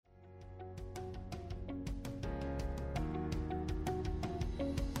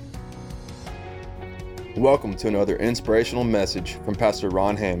Welcome to another inspirational message from Pastor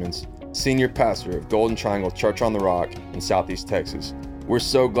Ron Hammonds, Senior Pastor of Golden Triangle Church on the Rock in Southeast Texas. We're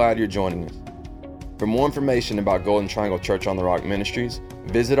so glad you're joining us. For more information about Golden Triangle Church on the Rock Ministries,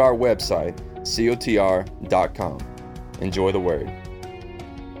 visit our website, cotr.com. Enjoy the Word.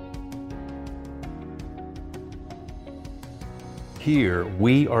 Here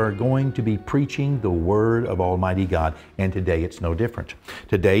we are going to be preaching the Word of Almighty God, and today it's no different.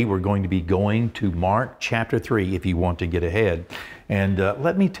 Today we're going to be going to Mark chapter 3 if you want to get ahead. And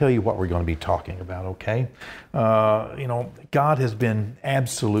let me tell you what we're going to be talking about, okay? God has been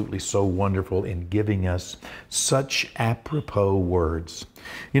absolutely so wonderful in giving us such apropos words.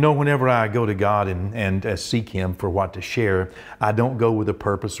 Whenever I go to God and seek Him for what to share, I don't go with a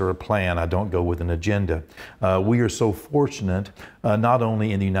purpose or a plan. I don't go with an agenda. We are so fortunate, not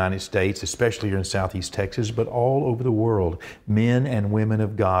only in the United States, especially here in Southeast Texas, but all over the world. Men and women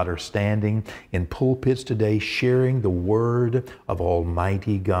of God are standing in pulpits today sharing the Word of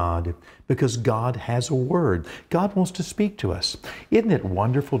Almighty God, because God has a Word. God wants to speak to us. Isn't it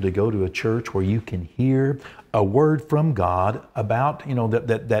wonderful to go to a church where you can hear a word from God about,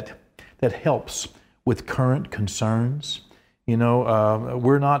 that helps with current concerns?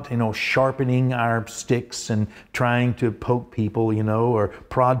 We're not, sharpening our sticks and trying to poke people, or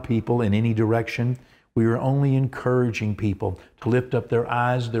prod people in any direction. We are only encouraging people to lift up their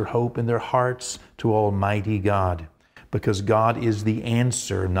eyes, their hope, and their hearts to Almighty God, because God is the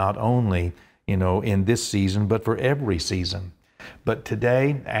answer, not only, in this season, but for every season. But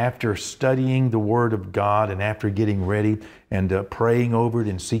today, after studying the Word of God and after getting ready and praying over it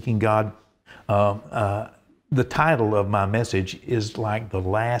and seeking God, the title of my message is like the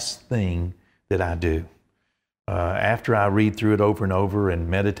last thing that I do. After I read through it over and over and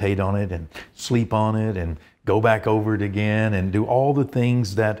meditate on it and sleep on it and go back over it again and do all the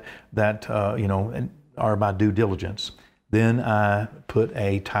things that are my due diligence, then I put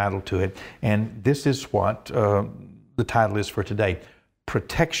a title to it. And this is what the title is for today: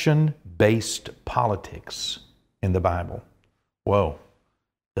 Protection-Based Politics in the Bible. Whoa,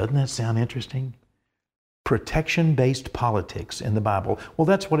 doesn't that sound interesting? Protection-based politics in the Bible. Well,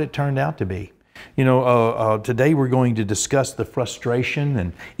 that's what it turned out to be. Today we're going to discuss the frustration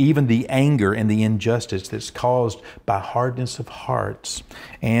and even the anger and the injustice that's caused by hardness of hearts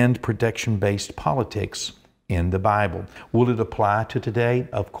and protection-based politics in the Bible. Will it apply to today?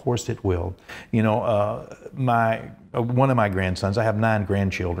 Of course it will. One of my grandsons, I have 9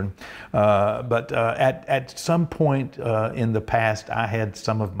 grandchildren, but at some point in the past, I had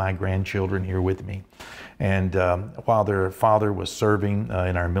some of my grandchildren here with me. And while their father was serving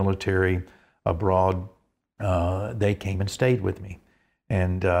in our military abroad, they came and stayed with me.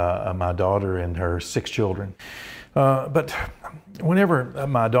 And my daughter and her 6 children. But whenever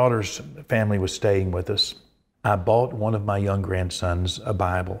my daughter's family was staying with us, I bought one of my young grandsons a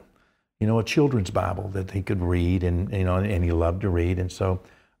Bible, a children's Bible that he could read, and he loved to read. And so,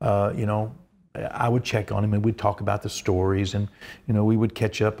 I would check on him, and we'd talk about the stories, and we would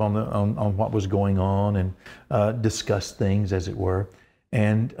catch up on what was going on and discuss things, as it were.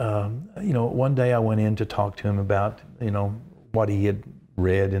 And one day I went in to talk to him about what he had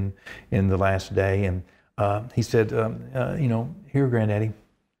read in the last day, and he said, "Here, Granddaddy,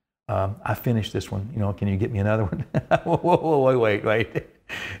 I finished this one. Can you get me another one?" Whoa, wait.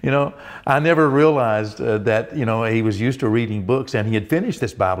 I never realized that, he was used to reading books, and he had finished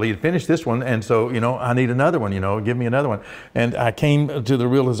this Bible. He had finished this one, and so, I need another one, give me another one. And I came to the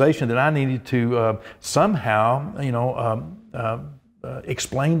realization that I needed to somehow,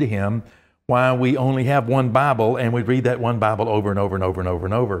 explain to him why we only have one Bible, and we read that one Bible over and over and over and over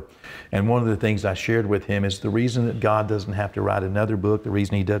and over. And one of the things I shared with him is the reason that God doesn't have to write another book, the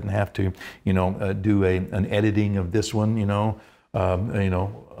reason He doesn't have to, do an editing of this one,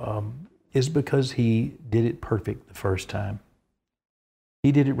 is because He did it perfect the first time.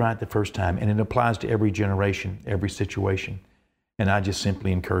 He did it right the first time, and it applies to every generation, every situation. And I just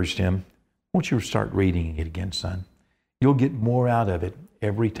simply encouraged him, "I want you to start reading it again, son. You'll get more out of it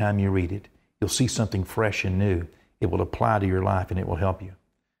every time you read it. You'll see something fresh and new. It will apply to your life, and it will help you."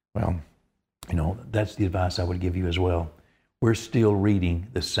 Well, that's the advice I would give you as well. We're still reading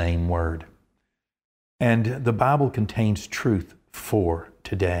the same Word. And the Bible contains truth for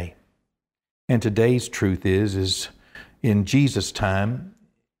today. And today's truth is in Jesus' time,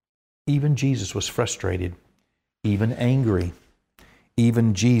 even Jesus was frustrated, even angry.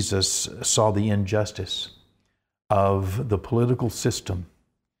 Even Jesus saw the injustice of the political system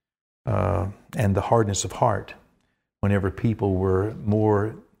and the hardness of heart whenever people were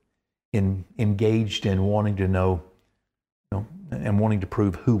more engaged in wanting to know, and wanting to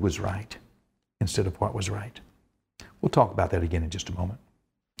prove who was right instead of what was right. We'll talk about that again in just a moment.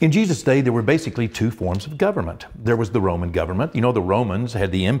 In Jesus' day, there were basically two forms of government. There was the Roman government. The Romans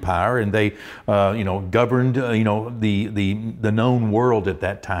had the empire, and they, governed, the known world at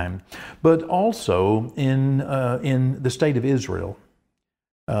that time. But also in the state of Israel,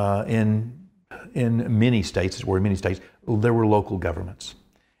 in many states, there were local governments,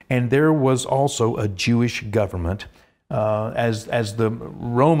 and there was also a Jewish government. As the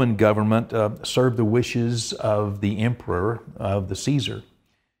Roman government served the wishes of the emperor, of the Caesar,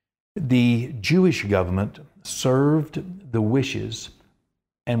 the Jewish government served the wishes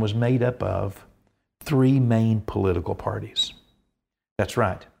and was made up of three main political parties. That's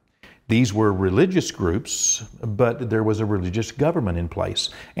right. These were religious groups, but there was a religious government in place.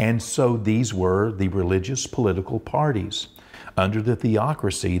 And so these were the religious political parties under the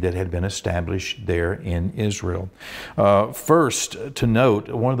theocracy that had been established there in Israel. First, to note,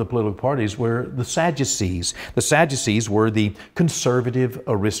 one of the political parties were the Sadducees. The Sadducees were the conservative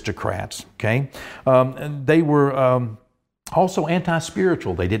aristocrats, okay? They were also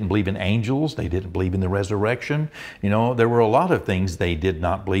anti-spiritual. They didn't believe in angels. They didn't believe in the resurrection. There were a lot of things they did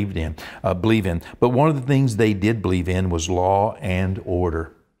not believe in. But one of the things they did believe in was law and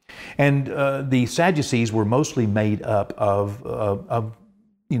order. And the Sadducees were mostly made up of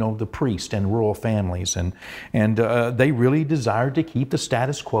the priest and royal families, and they really desired to keep the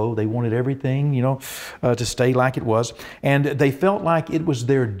status quo. They wanted everything, to stay like it was, and they felt like it was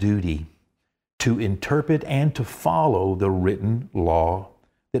their duty to interpret and to follow the written law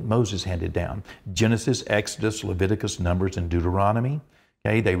that Moses handed down. Genesis, Exodus, Leviticus, Numbers, and Deuteronomy.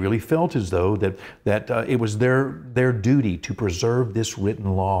 Okay, they really felt as though that it was their duty to preserve this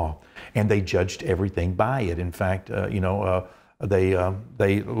written law, and they judged everything by it. In fact, they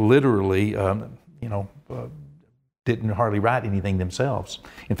literally didn't hardly write anything themselves.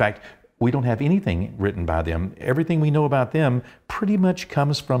 In fact, we don't have anything written by them. Everything we know about them pretty much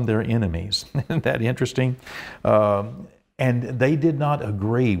comes from their enemies. Isn't that interesting? And they did not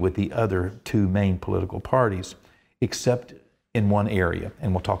agree with the other two main political parties, except in one area,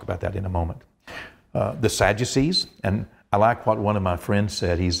 and we'll talk about that in a moment. The Sadducees, and I like what one of my friends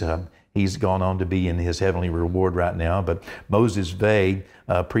said. He's gone on to be in his heavenly reward right now, but Moses Vey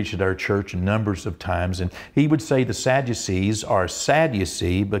preached at our church numbers of times, and he would say the Sadducees are sad, you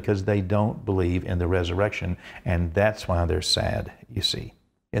see, because they don't believe in the resurrection, and that's why they're sad, you see.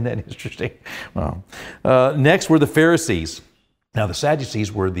 Isn't that interesting? Well, next were the Pharisees. Now, the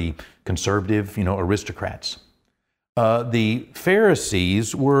Sadducees were the conservative, aristocrats. The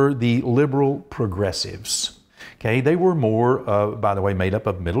Pharisees were the liberal progressives. Okay, they were more, by the way, made up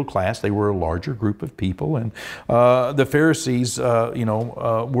of middle class. They were a larger group of people, and the Pharisees,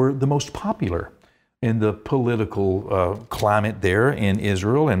 were the most popular in the political climate there in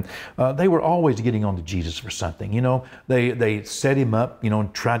Israel, and they were always getting on to Jesus for something. They set him up,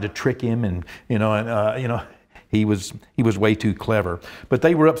 and tried to trick him, and he was way too clever. But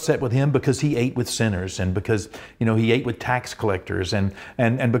they were upset with him because he ate with sinners, and because he ate with tax collectors, and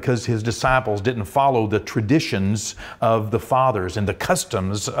because his disciples didn't follow the traditions of the fathers and the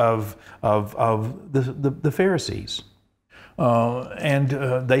customs of the Pharisees. And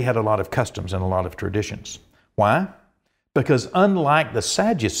they had a lot of customs and a lot of traditions. Why? Because unlike the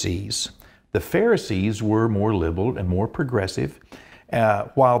Sadducees, the Pharisees were more liberal and more progressive.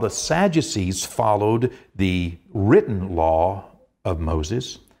 While the Sadducees followed the written law of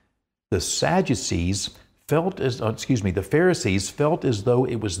Moses, the Pharisees felt as though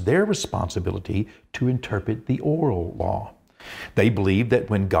it was their responsibility to interpret the oral law. They believed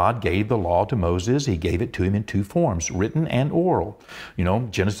that when God gave the law to Moses, He gave it to him in two forms, written and oral.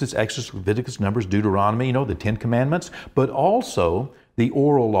 Genesis, Exodus, Leviticus, Numbers, Deuteronomy, the Ten Commandments, but also the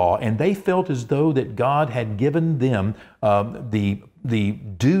oral law. And they felt as though that God had given them the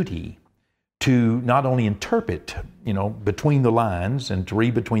duty to not only interpret, between the lines and to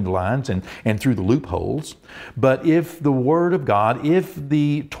read between the lines and through the loopholes, but if the Word of God, if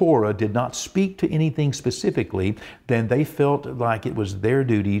the Torah did not speak to anything specifically, then they felt like it was their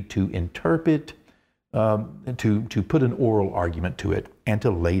duty to interpret, to put an oral argument to it and to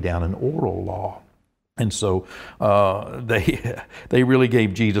lay down an oral law. And so they really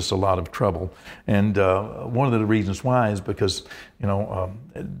gave Jesus a lot of trouble. And one of the reasons why is because,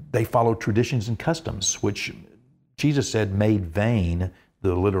 they followed traditions and customs, which Jesus said made vain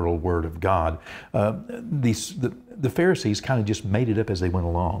the literal Word of God. The Pharisees kind of just made it up as they went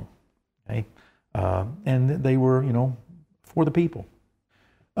along. Okay? And they were, for the people.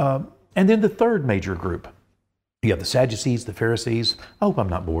 And then the third major group. You have the Sadducees, the Pharisees. I hope I'm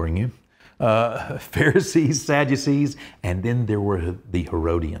not boring you. Pharisees, Sadducees, and then there were the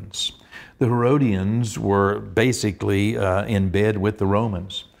Herodians. The Herodians were basically in bed with the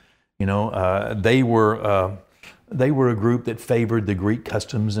Romans. They were a group that favored the Greek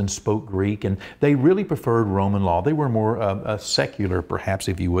customs and spoke Greek, and they really preferred Roman law. They were more secular, perhaps,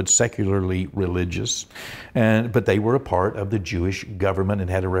 if you would, secularly religious, but they were a part of the Jewish government and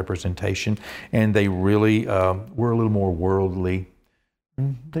had a representation, and they really were a little more worldly.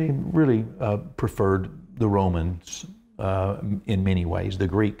 They really preferred the Romans in many ways, the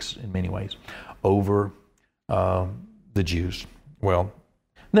Greeks in many ways, over the Jews. Well,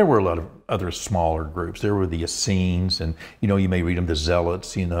 there were a lot of other smaller groups. There were the Essenes, and you may read them, the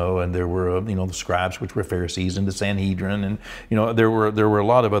Zealots, and there were the scribes, which were Pharisees, and the Sanhedrin, and there were a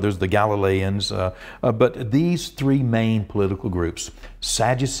lot of others, the Galileans. But these three main political groups: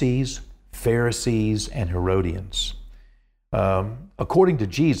 Sadducees, Pharisees, and Herodians. According to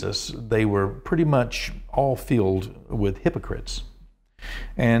Jesus, they were pretty much all filled with hypocrites,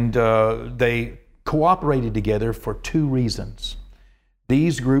 and they cooperated together for two reasons.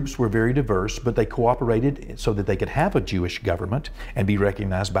 These groups were very diverse, but they cooperated so that they could have a Jewish government and be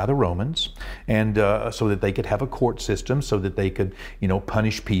recognized by the Romans, and so that they could have a court system, so that they could,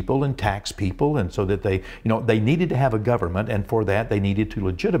 punish people and tax people, and so that they needed to have a government, and for that they needed to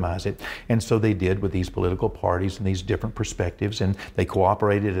legitimize it. And so they did with these political parties and these different perspectives, and they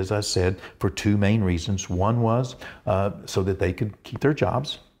cooperated, as I said, for two main reasons. One was so that they could keep their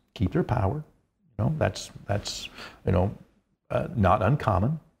jobs, keep their power. That's not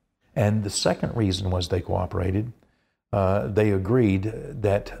uncommon. And the second reason was they cooperated. They agreed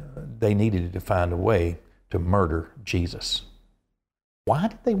that they needed to find a way to murder Jesus. Why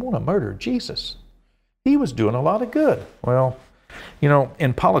did they want to murder Jesus? He was doing a lot of good. Well,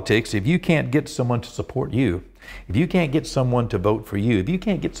 in politics, if you can't get someone to support you, if you can't get someone to vote for you, if you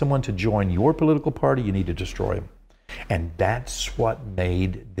can't get someone to join your political party, you need to destroy them. And that's what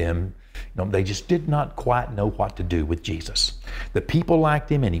made them, they just did not quite know what to do with Jesus. The people liked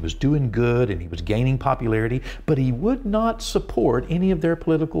him, and he was doing good, and he was gaining popularity, but he would not support any of their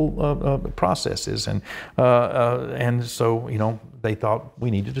political processes. And so, they thought,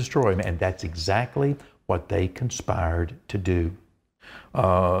 we need to destroy him. And that's exactly what they conspired to do.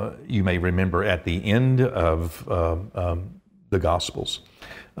 You may remember at the end of the Gospels,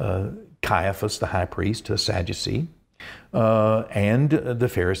 Caiaphas, the high priest, a Sadducee, and the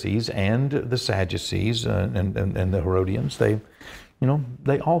Pharisees and the Sadducees and the Herodians, they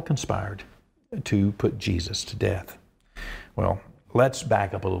all conspired to put Jesus to death. Well, let's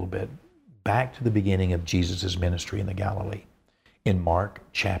back up a little bit, back to the beginning of Jesus' ministry in the Galilee, in Mark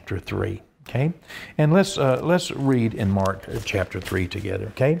chapter 3. Okay, and let's read in Mark chapter 3 together.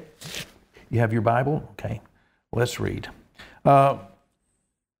 Okay, you have your Bible. Okay, let's read. Verse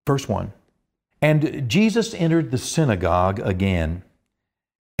 1. And Jesus entered the synagogue again,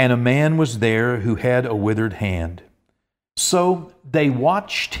 and a man was there who had a withered hand. So they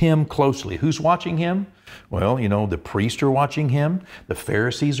watched him closely. Who's watching him? Well, the priests are watching him, the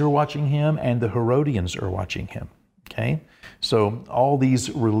Pharisees are watching him, and the Herodians are watching him. Okay? So all these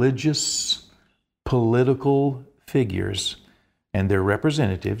religious, political figures and their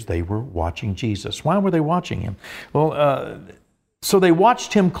representatives, they were watching Jesus. Why were they watching him? Well, so they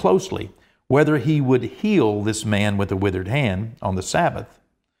watched him closely, whether he would heal this man with a withered hand on the Sabbath,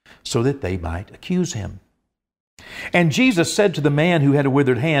 so that they might accuse him. And Jesus said to the man who had a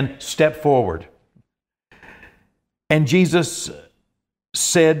withered hand, "Step forward." And Jesus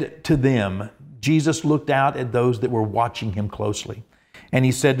said to them, Jesus looked out at those that were watching him closely, and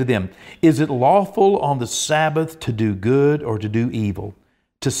he said to them, "Is it lawful on the Sabbath to do good or to do evil,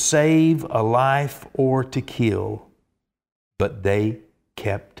 to save a life or to kill?" But they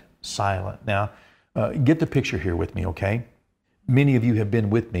kept silent. Now, get the picture here with me, okay? Many of you have been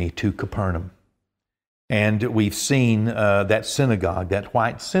with me to Capernaum, and we've seen that synagogue, that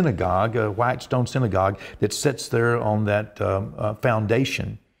white synagogue, white stone synagogue that sits there on that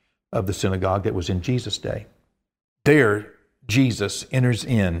foundation of the synagogue that was in Jesus' day. There, Jesus enters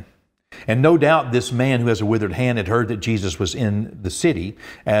in. And no doubt this man who has a withered hand had heard that Jesus was in the city,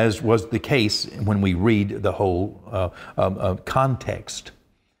 as was the case when we read the whole context.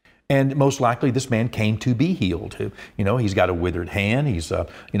 And most likely this man came to be healed. He's got a withered hand. He's,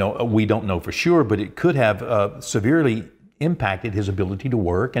 we don't know for sure, but it could have severely impacted his ability to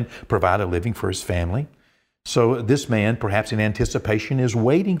work and provide a living for his family. So this man, perhaps in anticipation, is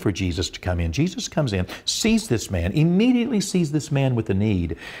waiting for Jesus to come in. Jesus comes in, sees this man, immediately sees this man with a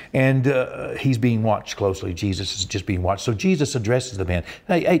need, and he's being watched closely. Jesus is just being watched. So Jesus addresses the man,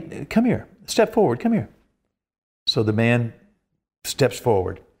 hey, come here, step forward, come here. So the man steps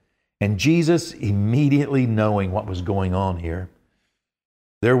forward, and Jesus, immediately knowing what was going on here,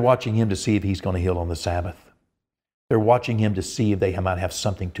 They're watching him to see if he's going to heal on the Sabbath. They're watching him to see if they might have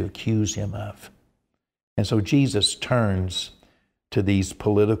something to accuse him of. And so Jesus turns to these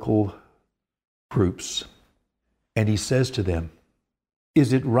political groups and he says to them,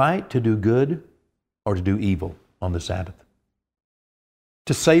 is it right to do good or to do evil on the Sabbath?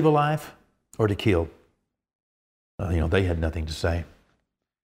 To save a life or to kill? They had nothing to say.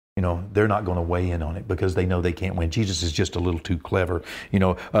 They're not going to weigh in on it because they know they can't win. Jesus is just a little too clever.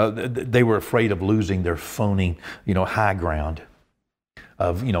 They were afraid of losing their phony, high ground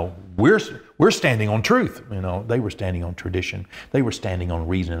of, we're standing on truth. They were standing on tradition. They were standing on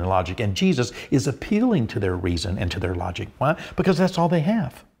reason and logic. And Jesus is appealing to their reason and to their logic. Why? Because that's all they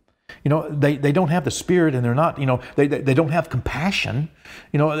have. They don't have the Spirit, and they're not, they don't have compassion.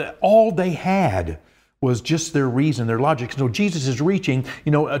 All they had was just their reason, their logic. So Jesus is reaching,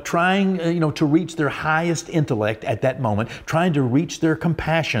 trying, to reach their highest intellect at that moment, trying to reach their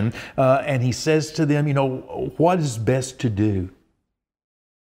compassion. And he says to them, what is best to do?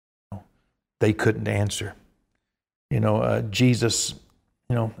 They couldn't answer. Jesus,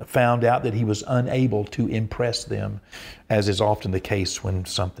 found out that he was unable to impress them, as is often the case when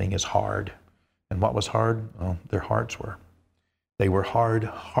something is hard. And what was hard? Well, their hearts were. They were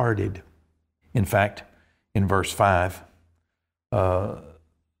hard-hearted. In fact, in verse 5,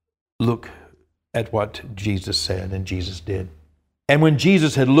 look at what Jesus said, and Jesus did. And when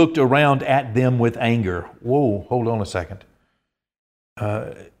Jesus had looked around at them with anger, whoa, hold on a second.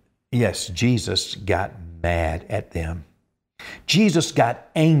 Yes, Jesus got mad at them. Jesus got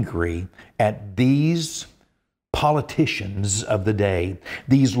angry at these politicians of the day,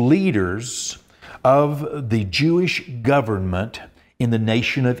 these leaders of the Jewish government in the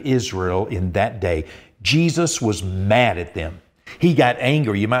nation of Israel in that day. Jesus was mad at them. He got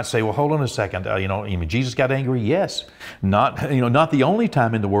angry. You might say, well, hold on a second. Jesus got angry? Yes. Not the only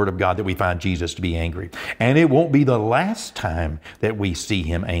time in the Word of God that we find Jesus to be angry. And it won't be the last time that we see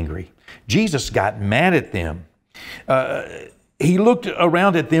him angry. Jesus got mad at them. He looked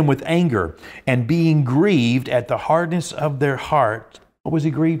around at them with anger and being grieved at the hardness of their heart. What was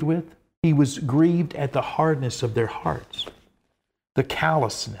he grieved with? He was grieved at the hardness of their hearts. The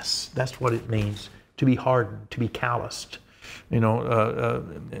callousness. That's what it means. To be hardened, to be calloused,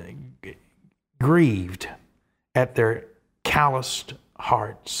 grieved at their calloused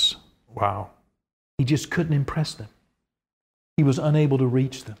hearts. Wow. He just couldn't impress them. He was unable to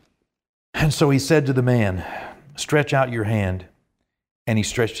reach them. And so he said to the man, stretch out your hand. And he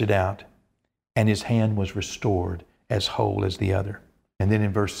stretched it out, and his hand was restored as whole as the other. And then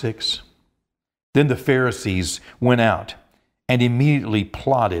in verse 6, then the Pharisees went out and immediately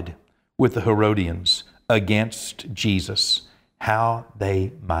plotted with the Herodians against Jesus, how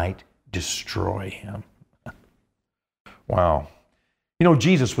they might destroy him. Wow.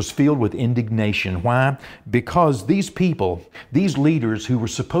 Jesus was filled with indignation. Why? Because these people, these leaders who were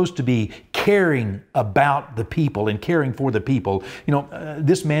supposed to be caring about the people and caring for the people,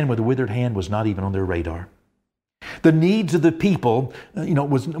 this man with a withered hand was not even on their radar. The needs of the people,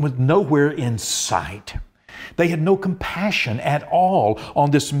 was nowhere in sight. They had no compassion at all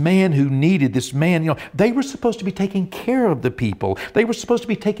on this man who needed this man. They were supposed to be taking care of the people. They were supposed to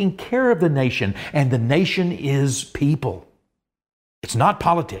be taking care of the nation, and the nation is people. It's not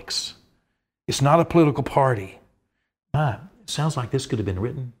politics. It's not a political party. It sounds like this could have been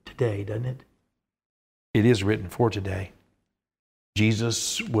written today, doesn't it? It is written for today.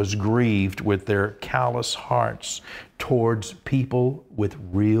 Jesus was grieved with their callous hearts towards people with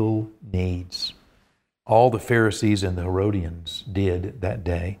real needs. All the Pharisees and the Herodians did that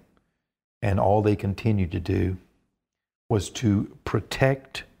day, and all they continued to do was to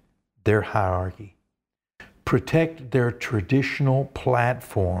protect their hierarchy, protect their traditional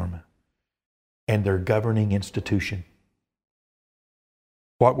platform and their governing institution.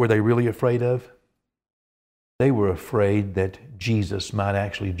 What were they really afraid of? They were afraid that Jesus might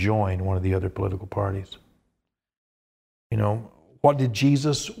actually join one of the other political parties. What did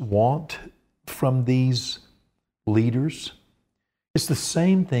Jesus want from these leaders? It's the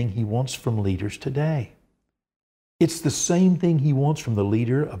same thing he wants from leaders today. It's the same thing he wants from the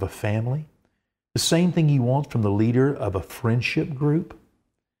leader of a family, the same thing he wants from the leader of a friendship group,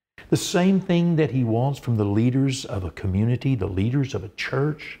 the same thing that he wants from the leaders of a community, the leaders of a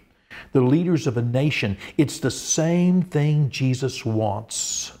church, the leaders of a nation. It's the same thing Jesus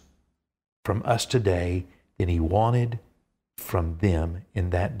wants from us today that he wanted from them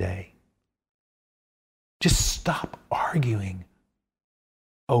in that day. Just stop arguing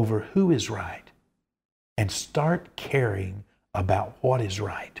over who is right and start caring about what is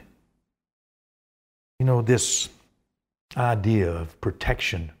right. This idea of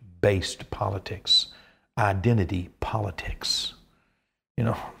protection-based politics, identity politics. You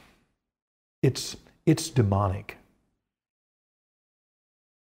know, it's demonic,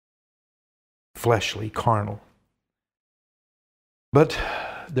 fleshly, carnal. But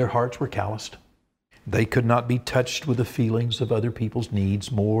their hearts were calloused. They could not be touched with the feelings of other people's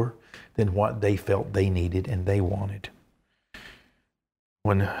needs more than what they felt they needed and they wanted.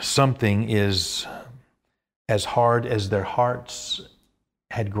 When something is as hard as their hearts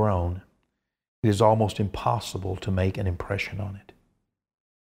had grown, it is almost impossible to make an impression on it.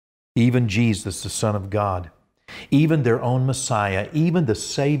 Even Jesus, the Son of God, even their own Messiah, even the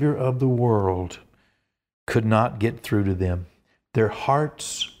Savior of the world, could not get through to them. Their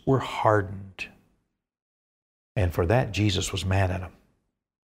hearts were hardened. And for that, Jesus was mad at them.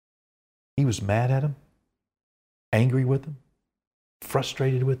 He was mad at them, angry with them,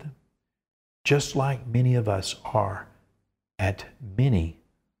 frustrated with them, just like many of us are at many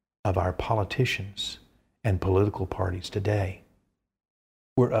of our politicians and political parties today.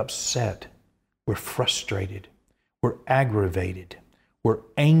 We're upset, we're frustrated, we're aggravated, we're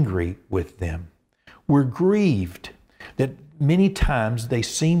angry with them, we're grieved that many times they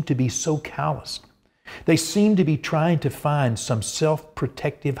seem to be so calloused. They seem to be trying to find some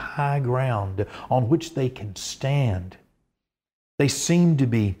self-protective high ground on which they can stand. They seem to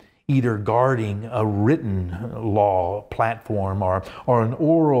be either guarding a written law platform or an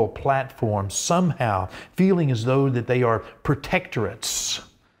oral platform, somehow feeling as though that they are protectorates.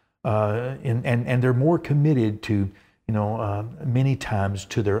 And they're more committed to, many times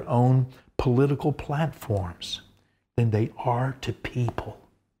to their own political platforms than they are to people.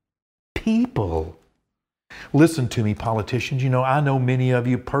 People. Listen to me, politicians. I know many of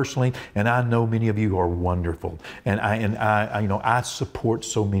you personally, and I know many of you are wonderful, and I support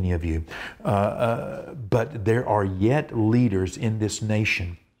so many of you. But there are yet leaders in this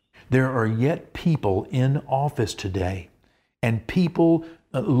nation. There are yet people in office today, and people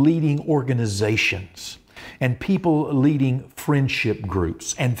leading organizations, and people leading friendship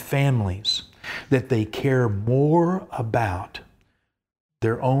groups and families, that they care more about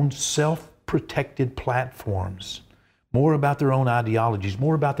their own self-protected platforms, more about their own ideologies,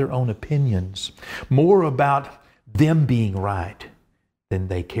 more about their own opinions, more about them being right than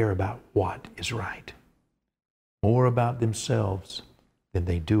they care about what is right. More about themselves than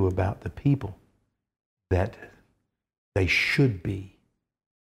they do about the people that they should be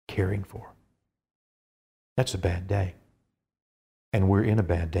caring for. That's a bad day. And we're in a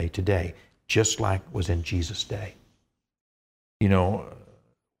bad day today, just like was in Jesus' day.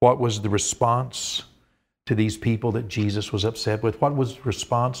 What was the response to these people that Jesus was upset with? What was the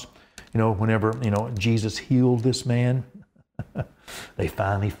response, whenever, Jesus healed this man? They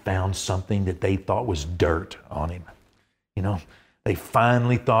finally found something that they thought was dirt on him. They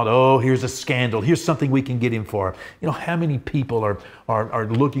finally thought, oh, here's a scandal. Here's something we can get him for. How many people are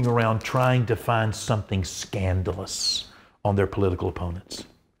looking around trying to find something scandalous on their political opponents,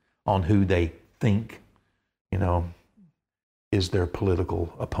 on who they think, is their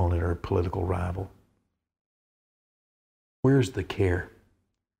political opponent or political rival? Where's the care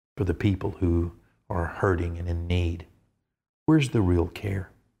for the people who are hurting and in need? Where's the real care?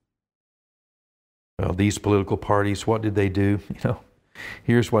 Well, these political parties, what did they do?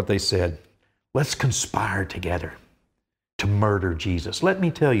 Here's what they said. Let's conspire together to murder Jesus. Let me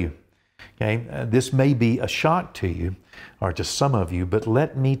tell you, this may be a shock to you or to some of you, but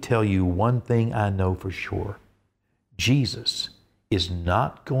let me tell you one thing I know for sure. Jesus is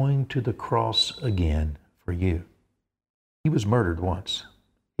not going to the cross again for you. He was murdered once.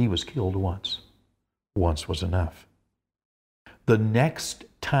 He was killed once. Once was enough. The next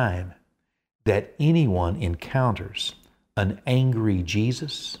time that anyone encounters an angry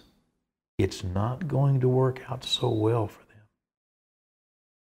Jesus, it's not going to work out so well for them.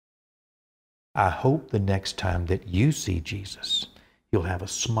 I hope the next time that you see Jesus, you'll have a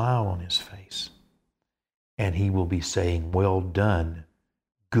smile on his face. And he will be saying, well done,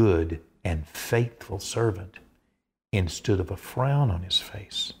 good and faithful servant, instead of a frown on his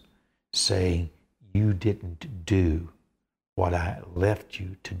face, saying, you didn't do what I left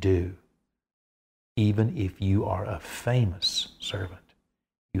you to do. Even if you are a famous servant,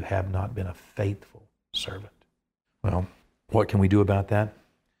 you have not been a faithful servant. Well, what can we do about that?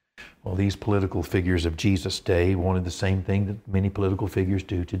 Well, these political figures of Jesus' day wanted the same thing that many political figures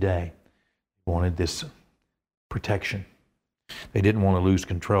do today. They wanted this protection. They didn't want to lose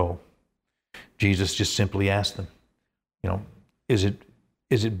control. Jesus just simply asked them, is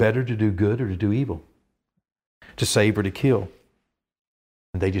it better to do good or to do evil? To save or to kill?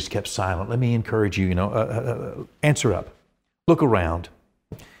 And they just kept silent. Let me encourage you, answer up. Look around.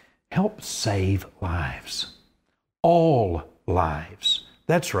 Help save lives. All lives.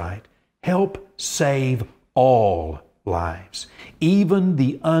 That's right. Help save all lives. Even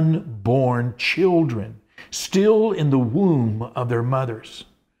the unborn children still in the womb of their mothers.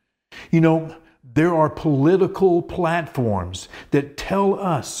 You know, there are political platforms that tell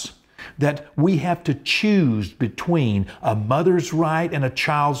us that we have to choose between a mother's right and a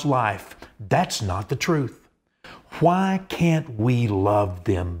child's life. That's not the truth. Why can't we love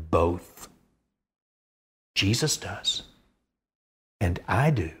them both? Jesus does. And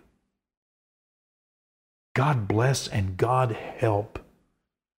I do. God bless and God help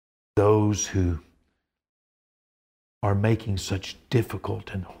those who are making such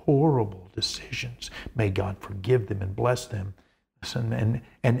difficult and horrible decisions. May God forgive them and bless them. And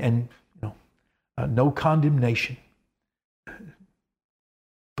you know, no condemnation.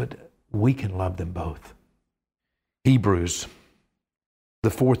 But we can love them both. Hebrews,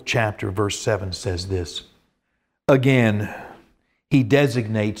 the 4th chapter, verse 7 says this. Again, he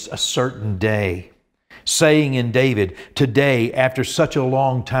designates a certain day, saying in David, today, after such a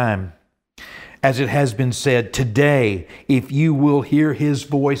long time, as it has been said, today, if you will hear his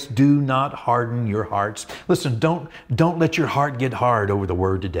voice, do not harden your hearts. Listen, don't let your heart get hard over the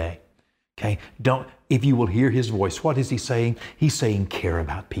word today. Okay? If you will hear his voice, what is he saying? He's saying care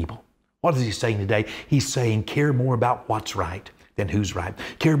about people. What is he saying today? He's saying care more about what's right than who's right.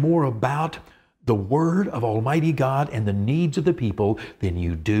 Care more about the word of Almighty God and the needs of the people than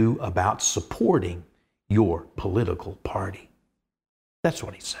you do about supporting your political party. That's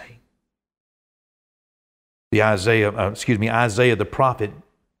what he's saying. Isaiah the prophet,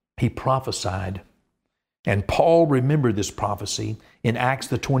 he prophesied. And Paul remembered this prophecy in Acts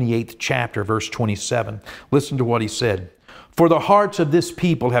the 28th chapter, verse 27. Listen to what he said. For the hearts of this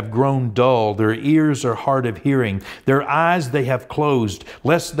people have grown dull, their ears are hard of hearing, their eyes they have closed,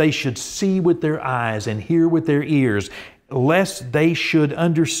 lest they should see with their eyes and hear with their ears, lest they should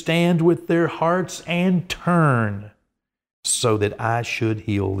understand with their hearts and turn, so that I should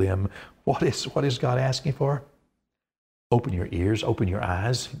heal them. What is God asking for? Open your ears, open your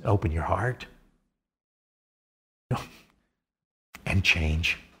eyes, open your heart, and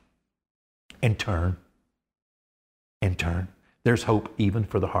change, and turn, and turn. There's hope even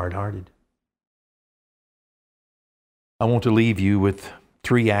for the hard-hearted. I want to leave you with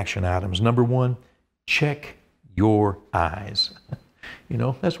 3 action items. Number 1, check your eyes. You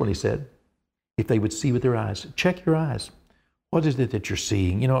know, that's what he said. If they would see with their eyes, check your eyes. What is it that you're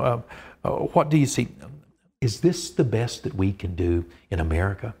seeing? You know, what do you see? Is this the best that we can do in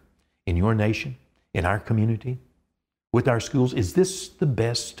America, in your nation, in our community, with our schools? Is this the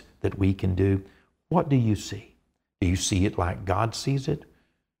best that we can do? What do you see? Do you see it like God sees it?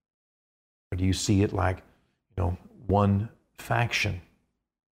 Or do you see it like, you know, one faction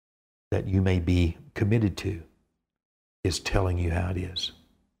that you may be committed to is telling you how it is?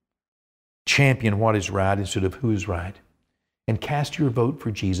 Champion what is right instead of who is right. And cast your vote for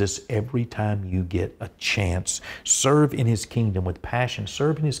Jesus every time you get a chance. Serve in his kingdom with passion.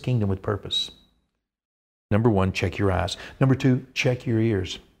 Serve in his kingdom with purpose. Number 1, check your eyes. Number 2, check your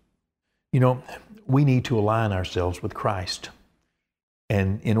ears. You know, we need to align ourselves with Christ.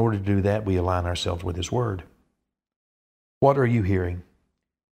 And in order to do that, we align ourselves with his word. What are you hearing?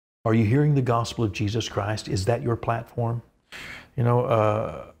 Are you hearing the gospel of Jesus Christ? Is that your platform? You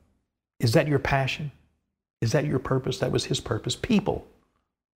know, is that your passion? Is that your purpose? That was his purpose. People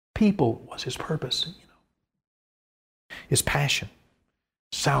was his purpose. You know, his passion,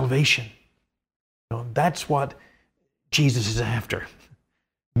 salvation. You know, that's what Jesus is after.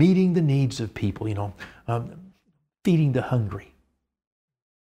 Meeting the needs of people. You know, feeding the hungry.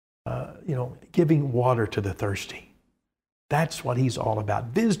 You know, giving water to the thirsty. That's what he's all about.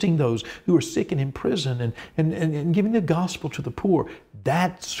 Visiting those who are sick and in prison and giving the gospel to the poor.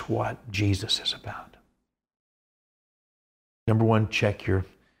 That's what Jesus is about. Number 1, check your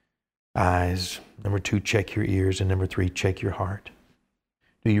eyes. Number 2, check your ears. And number 3, check your heart.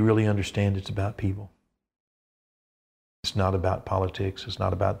 Do you really understand it's about people? It's not about politics. It's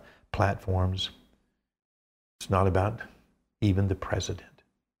not about platforms. It's not about even the president.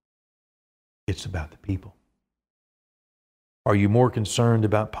 It's about the people. Are you more concerned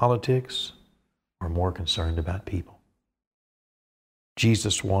about politics or more concerned about people?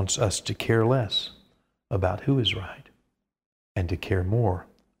 Jesus wants us to care less about who is right and to care more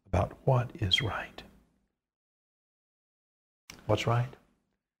about what is right. What's right?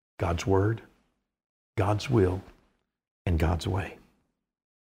 God's word, God's will, and God's way.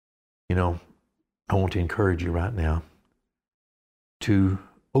 You know, I want to encourage you right now to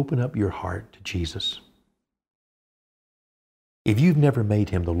open up your heart to Jesus. If you've never made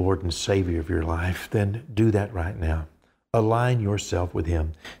Him the Lord and Savior of your life, then do that right now. Align yourself with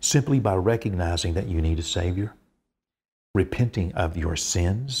Him simply by recognizing that you need a Savior, repenting of your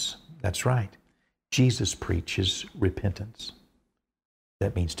sins. That's right. Jesus preaches repentance.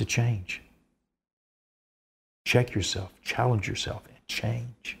 That means to change. Check yourself, challenge yourself, and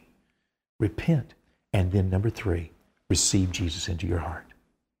change. Repent. And then number 3, receive Jesus into your heart.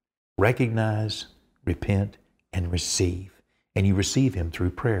 Recognize, repent, and receive. And you receive Him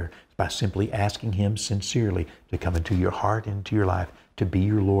through prayer by simply asking Him sincerely to come into your heart and into your life, to be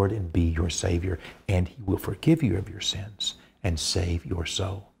your Lord and be your Savior. And He will forgive you of your sins and save your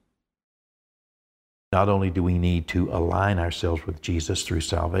soul. Not only do we need to align ourselves with Jesus through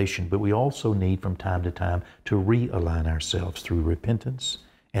salvation, but we also need from time to time to realign ourselves through repentance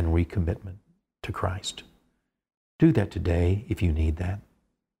and recommitment to Christ. Do that today if you need that.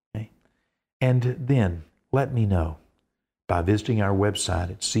 Okay? And then let me know by visiting our website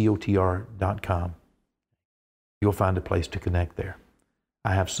at cotr.com. You'll find a place to connect there.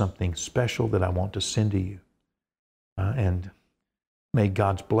 I have something special that I want to send to you. And may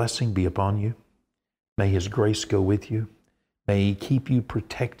God's blessing be upon you. May His grace go with you. May He keep you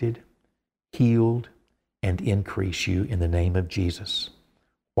protected, healed, and increase you in the name of Jesus,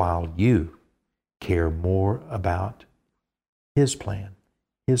 while you care more about His plan,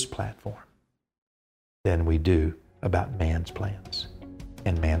 His platform, than we do about man's plans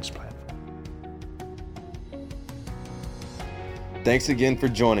and man's platform. Thanks again for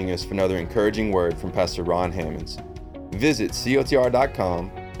joining us for another encouraging word from Pastor Ron Hammonds. Visit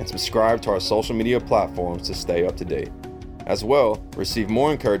cotr.com and subscribe to our social media platforms to stay up to date. As well, receive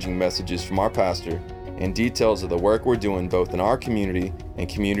more encouraging messages from our pastor and details of the work we're doing both in our community and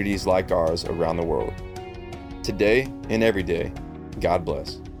communities like ours around the world. Today and every day, God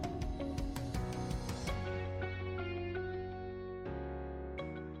bless.